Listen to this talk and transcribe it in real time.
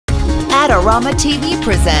Adorama TV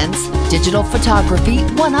presents Digital Photography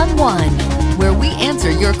One-on-One, where we answer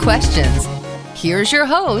your questions. Here's your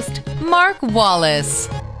host, Mark Wallace.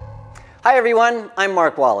 Hi everyone, I'm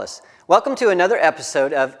Mark Wallace. Welcome to another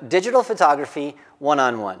episode of Digital Photography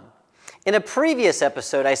One-on-One. In a previous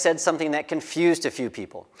episode, I said something that confused a few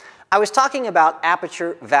people. I was talking about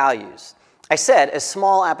aperture values. I said a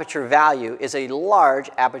small aperture value is a large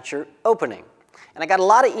aperture opening. And I got a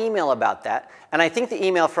lot of email about that, and I think the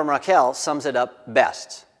email from Raquel sums it up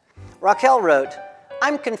best. Raquel wrote,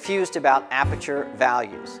 "I'm confused about aperture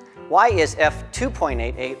values. Why is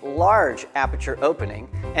f2.8 a large aperture opening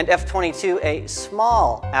and f22 a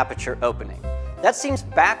small aperture opening? That seems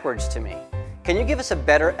backwards to me. Can you give us a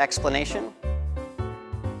better explanation?"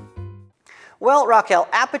 Well, Raquel,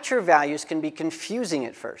 aperture values can be confusing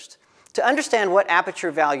at first. To understand what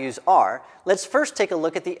aperture values are, let's first take a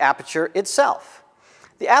look at the aperture itself.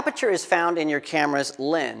 The aperture is found in your camera's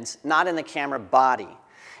lens, not in the camera body.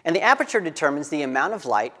 And the aperture determines the amount of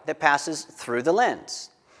light that passes through the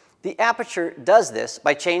lens. The aperture does this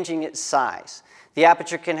by changing its size. The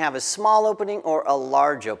aperture can have a small opening or a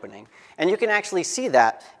large opening, and you can actually see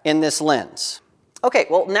that in this lens. Okay,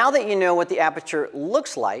 well, now that you know what the aperture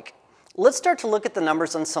looks like, let's start to look at the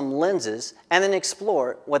numbers on some lenses and then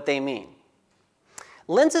explore what they mean.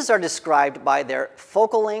 Lenses are described by their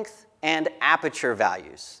focal length and aperture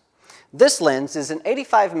values. This lens is an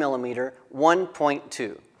 85mm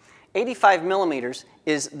 1.2. 85 millimeters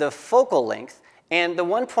is the focal length, and the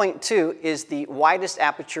 1.2 is the widest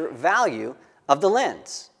aperture value of the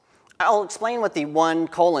lens. I'll explain what the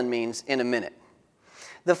 1: means in a minute.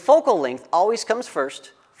 The focal length always comes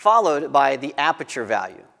first, followed by the aperture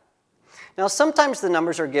value. Now, sometimes the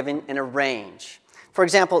numbers are given in a range. For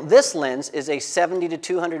example, this lens is a 70 to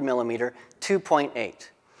 200mm 2.8.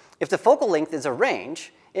 If the focal length is a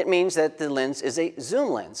range, it means that the lens is a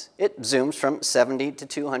zoom lens. It zooms from 70 to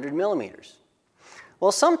 200 millimeters.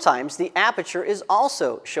 Well, sometimes the aperture is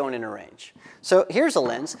also shown in a range. So here's a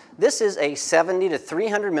lens. This is a 70 to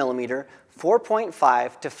 300 millimeter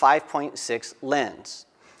 4.5 to 5.6 lens.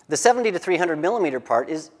 The 70 to 300 millimeter part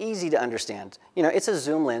is easy to understand. You know, it's a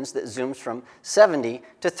zoom lens that zooms from 70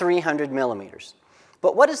 to 300 millimeters.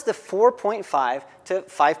 But what is the 4.5 to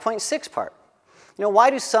 5.6 part? You know, why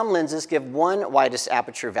do some lenses give one widest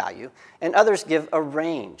aperture value and others give a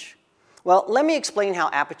range? Well, let me explain how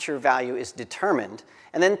aperture value is determined,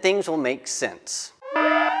 and then things will make sense.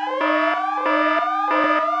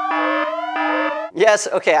 Yes,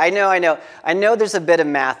 okay, I know there's a bit of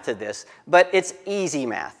math to this, but it's easy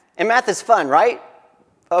math. And math is fun, right?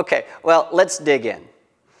 Okay, well, let's dig in.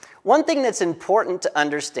 One thing that's important to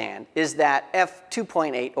understand is that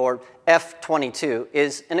f2.8 or f22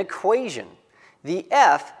 is an equation. The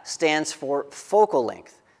F stands for focal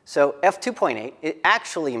length. So f2.8, it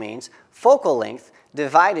actually means focal length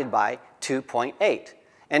divided by 2.8.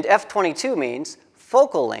 And f22 means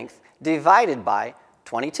focal length divided by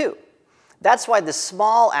 22. That's why the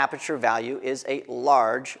small aperture value is a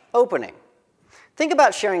large opening. Think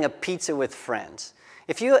about sharing a pizza with friends.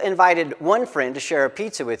 If you invited one friend to share a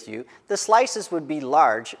pizza with you, the slices would be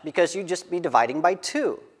large because you'd just be dividing by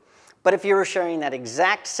 2. But if you were sharing that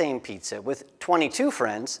exact same pizza with 22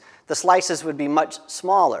 friends, the slices would be much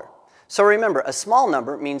smaller. So remember, a small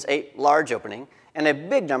number means a large opening, and a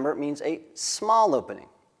big number means a small opening.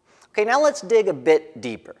 Okay, now let's dig a bit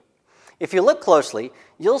deeper. If you look closely,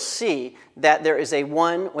 you'll see that there is a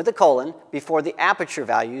 1 with a colon before the aperture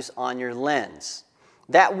values on your lens.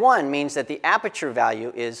 That 1 means that the aperture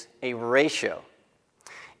value is a ratio.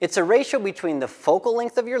 It's a ratio between the focal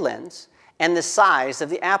length of your lens and the size of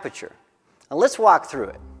the aperture. Now let's walk through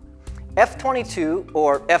it. f22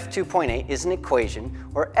 or f2.8 is an equation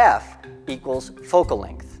where f equals focal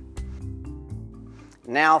length.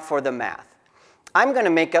 Now for the math. I'm going to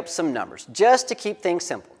make up some numbers just to keep things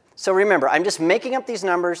simple. So remember, I'm just making up these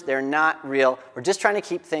numbers. They're not real. We're just trying to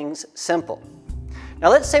keep things simple. Now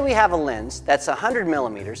let's say we have a lens that's 100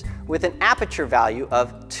 millimeters with an aperture value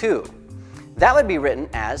of 2. That would be written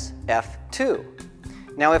as f2.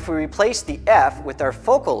 Now if we replace the f with our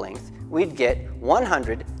focal length, we'd get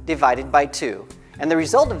 100 divided by 2. And the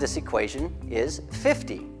result of this equation is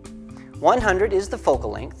 50. 100 is the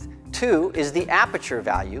focal length, 2 is the aperture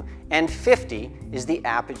value, and 50 is the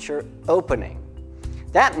aperture opening.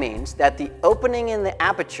 That means that the opening in the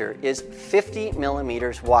aperture is 50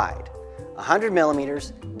 millimeters wide. 100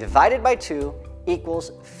 millimeters divided by 2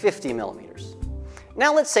 equals 50 millimeters.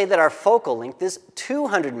 Now let's say that our focal length is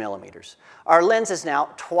 200 millimeters. Our lens is now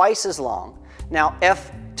twice as long. Now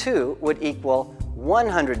f2 would equal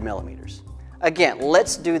 100 millimeters. Again,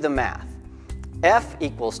 let's do the math. F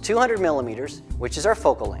equals 200 millimeters, which is our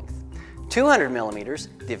focal length. 200 millimeters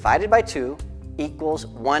divided by 2 equals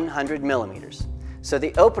 100 millimeters. So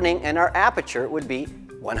the opening in our aperture would be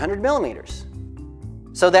 100 millimeters.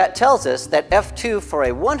 So that tells us that f2 for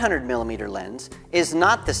a 100 millimeter lens is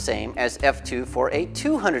not the same as f2 for a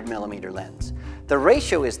 200 millimeter lens. The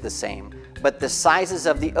ratio is the same, but the sizes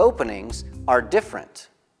of the openings are different.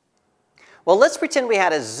 Well, let's pretend we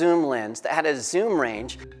had a zoom lens that had a zoom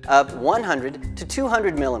range of 100 to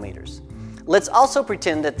 200 millimeters. Let's also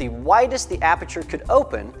pretend that the widest the aperture could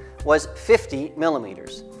open was 50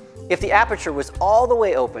 millimeters. If the aperture was all the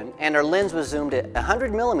way open and our lens was zoomed at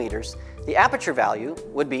 100 millimeters, the aperture value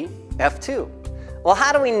would be f2. Well,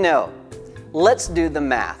 how do we know? Let's do the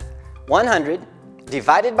math. 100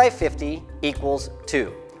 divided by 50 equals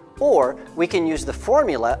 2. Or we can use the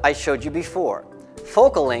formula I showed you before.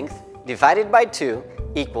 Focal length divided by 2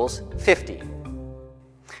 equals 50.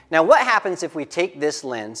 Now what happens if we take this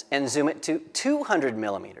lens and zoom it to 200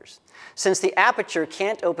 millimeters? Since the aperture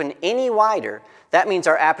can't open any wider, that means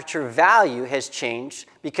our aperture value has changed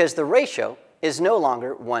because the ratio is no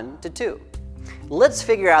longer 1 to 2. Let's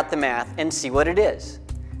figure out the math and see what it is.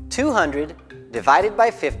 200 divided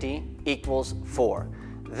by 50 equals 4.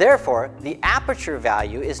 Therefore, the aperture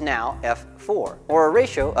value is now f4, or a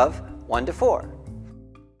ratio of 1 to 4.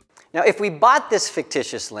 Now, if we bought this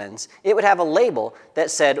fictitious lens, it would have a label that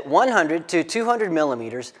said 100 to 200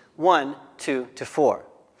 millimeters, 1, 2 to 4.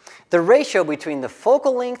 The ratio between the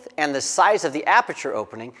focal length and the size of the aperture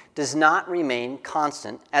opening does not remain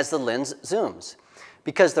constant as the lens zooms.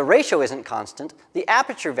 Because the ratio isn't constant, the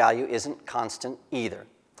aperture value isn't constant either.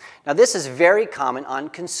 Now, this is very common on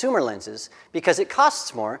consumer lenses because it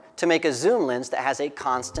costs more to make a zoom lens that has a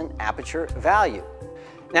constant aperture value.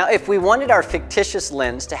 Now, if we wanted our fictitious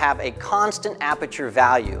lens to have a constant aperture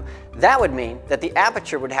value, that would mean that the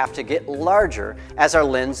aperture would have to get larger as our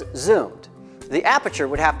lens zoomed. The aperture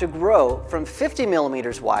would have to grow from 50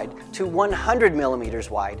 millimeters wide to 100 millimeters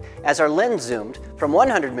wide as our lens zoomed from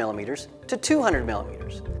 100 millimeters to 200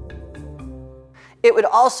 millimeters. It would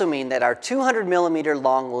also mean that our 200 millimeter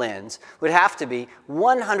long lens would have to be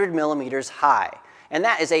 100 millimeters high. And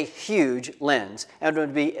that is a huge lens and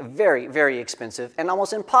would be very, very expensive and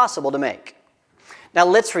almost impossible to make. Now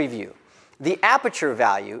let's review. The aperture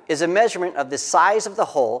value is a measurement of the size of the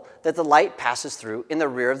hole that the light passes through in the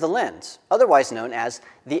rear of the lens, otherwise known as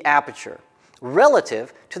the aperture,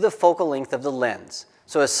 relative to the focal length of the lens.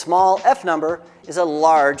 So a small f number is a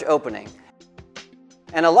large opening,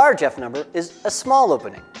 and a large f number is a small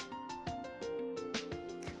opening.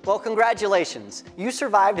 Well, congratulations! You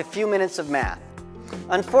survived a few minutes of math.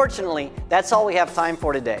 Unfortunately, that's all we have time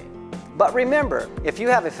for today. But remember, if you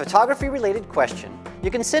have a photography-related question, you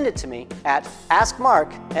can send it to me at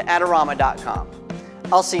AskMark@Adorama.com.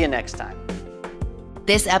 I'll see you next time.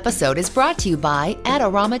 This episode is brought to you by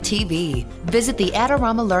Adorama TV. Visit the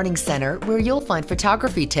Adorama Learning Center where you'll find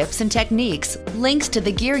photography tips and techniques, links to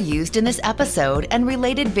the gear used in this episode, and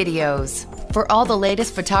related videos. For all the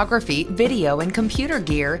latest photography, video, and computer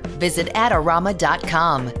gear, visit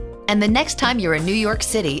Adorama.com. And the next time you're in New York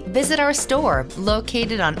City, visit our store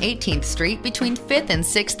located on 18th Street between 5th and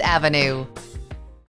 6th Avenue.